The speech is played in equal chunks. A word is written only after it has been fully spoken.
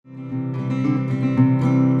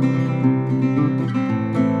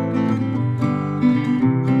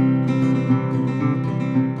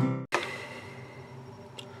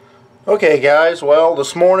Okay guys, well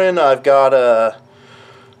this morning I've got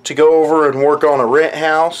to go over and work on a rent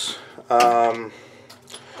house.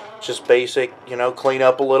 Just basic, you know, clean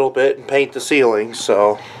up a little bit and paint the ceilings.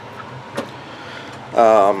 So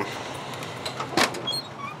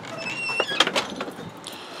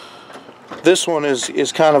this one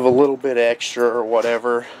is kind of a little bit extra or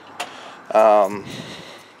whatever.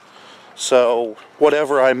 So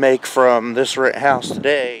whatever I make from this rent house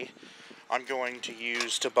today, I'm going to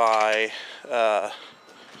use to buy a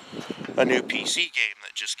new PC game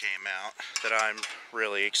that just came out that I'm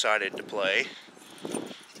really excited to play.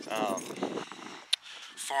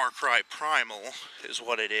 Far Cry Primal is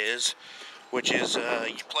what it is, which is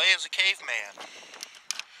you play as a caveman.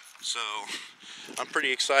 So I'm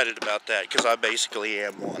pretty excited about that because I basically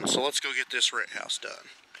am one. So let's go get this rent house done.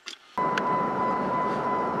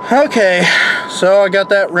 Okay, so I got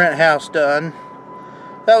that rent house done.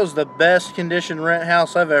 That was the best conditioned rent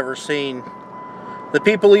house I've ever seen. The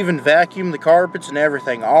people even vacuumed the carpets and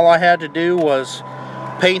everything. All I had to do was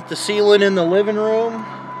paint the ceiling in the living room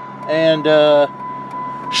and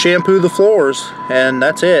shampoo the floors, and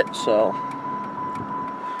that's it. So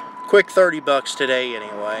quick 30 bucks today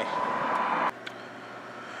anyway.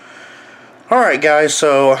 Alright guys,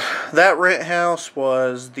 so that rent house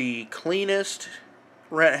was the cleanest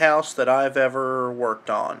rent house that I've ever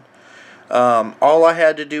worked on. All I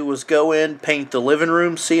had to do was go in, paint the living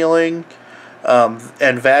room ceiling,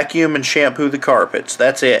 and vacuum and shampoo the carpets.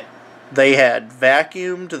 That's it. They had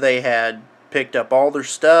vacuumed, they had picked up all their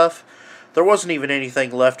stuff. There wasn't even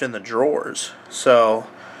anything left in the drawers. So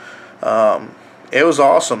it was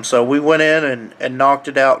awesome. So we went in and knocked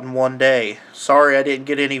it out in one day. Sorry I didn't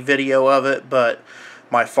get any video of it, but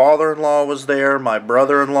my father-in-law was there, my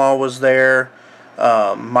brother-in-law was there,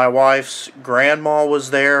 my wife's grandma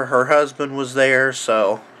was there, her husband was there,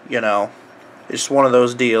 so, you know, it's one of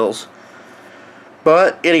those deals.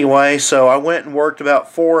 But anyway, so I went and worked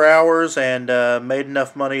about 4 hours and made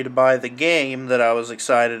enough money to buy the game that I was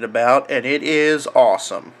excited about, and it is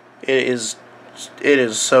awesome. It is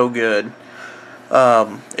so good.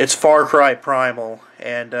 It's Far Cry Primal,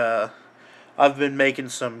 and I've been making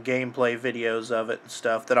some gameplay videos of it and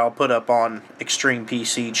stuff that I'll put up on Extreme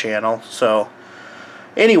PC channel. So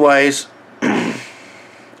anyways,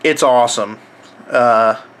 it's awesome.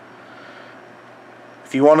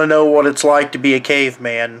 If you want to know what it's like to be a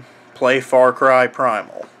caveman, play Far Cry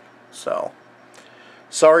Primal. So,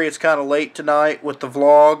 sorry it's kind of late tonight with the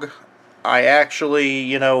vlog. I actually,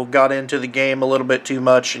 you know, got into the game a little bit too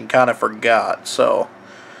much and kind of forgot. So,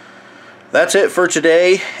 that's it for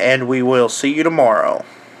today, and we will see you tomorrow.